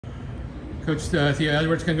Coach Theo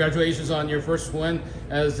Edwards, congratulations on your first win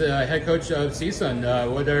as head coach of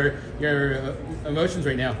CSUN. What are your emotions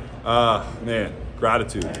right now? Man,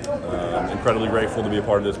 gratitude. Incredibly grateful to be a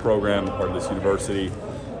part of this program, a part of this university.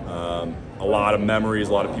 A lot of memories,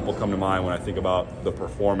 a lot of people come to mind when I think about the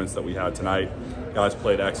performance that we had tonight. Guys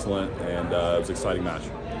played excellent, and it was an exciting match.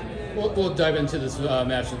 We'll dive into this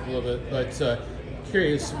match a little bit, but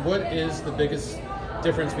curious, what is the biggest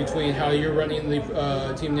difference between how you're running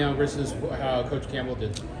the team now versus how Coach Campbell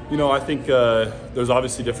did? You know, I think there's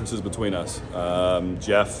obviously differences between us.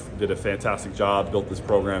 Jeff did a fantastic job, built this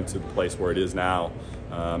program to the place where it is now.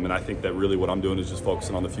 And I think that really what I'm doing is just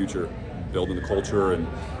focusing on the future, building the culture, and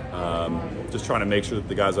just trying to make sure that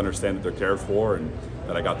the guys understand that they're cared for and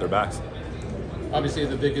that I got their backs. Obviously,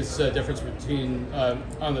 the biggest difference between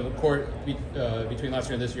on the court between last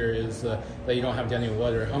year and this year is that you don't have Daniel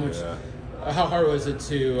Weather. How hard was it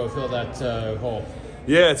to fill that hole?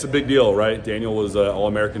 Yeah, it's a big deal, right? Daniel was an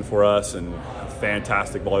All-American for us and a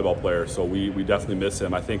fantastic volleyball player, so we definitely miss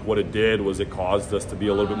him. I think what it did was it caused us to be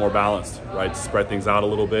a little bit more balanced, right? To spread things out a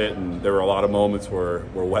little bit, and there were a lot of moments where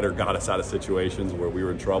Wetter got us out of situations where we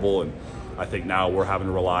were in trouble, and I think now we're having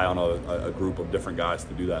to rely on a group of different guys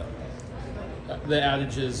to do that. The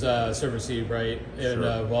adage is serve receive, right? In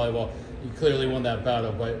volleyball. You clearly won that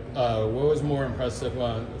battle, but what was more impressive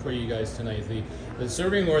for you guys tonight, the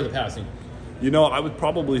serving or the passing? You know, I would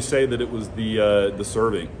probably say that it was the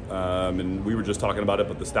serving, and we were just talking about it,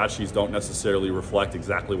 but the stat sheets don't necessarily reflect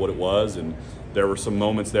exactly what it was, and there were some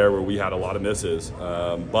moments there where we had a lot of misses,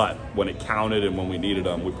 but when it counted and when we needed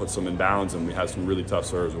them, we put some in bounds, and we had some really tough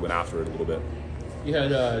serves. We went after it a little bit. You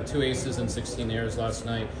had 2 aces and 16 errors last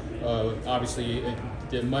night. Obviously, it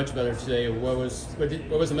did much better today. What was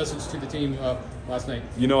the message to the team last night?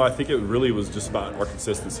 You know, I think it really was just about our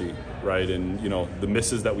consistency, right? And, you know, the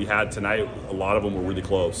misses that we had tonight, a lot of them were really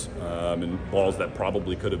close, and balls that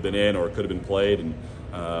probably could have been in or could have been played. And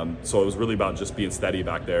so it was really about just being steady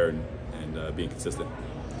back there and being consistent.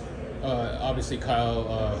 Obviously, Kyle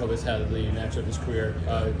Hovis had the match of his career.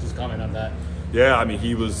 Just comment on that. Yeah, I mean,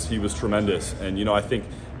 he was tremendous. And, you know, I think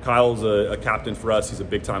Kyle's a captain for us. He's a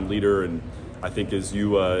big-time leader, and I think as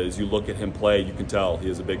you look at him play, you can tell he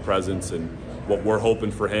has a big presence. And what we're hoping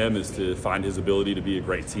for him is to find his ability to be a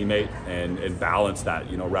great teammate and balance that,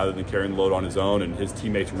 you know, rather than carrying the load on his own. And his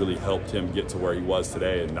teammates really helped him get to where he was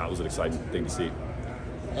today, and that was an exciting thing to see.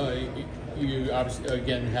 You obviously,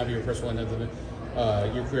 again, have your first win of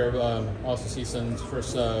your career, also CSUN's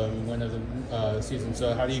first win of the season.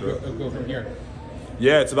 So how do you go from here?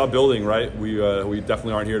 Yeah, it's about building, right? We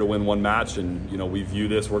definitely aren't here to win one match, and you know we view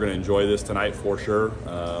this. We're going to enjoy this tonight for sure.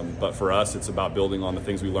 But for us, it's about building on the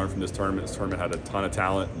things we learned from this tournament. This tournament had a ton of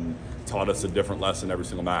talent and taught us a different lesson every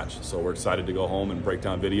single match. So we're excited to go home and break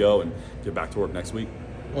down video and get back to work next week.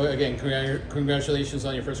 Well, again, congratulations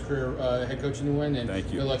on your first career head coaching win, and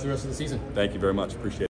thank you. Good luck the rest of the season. Thank you very much. Appreciate it.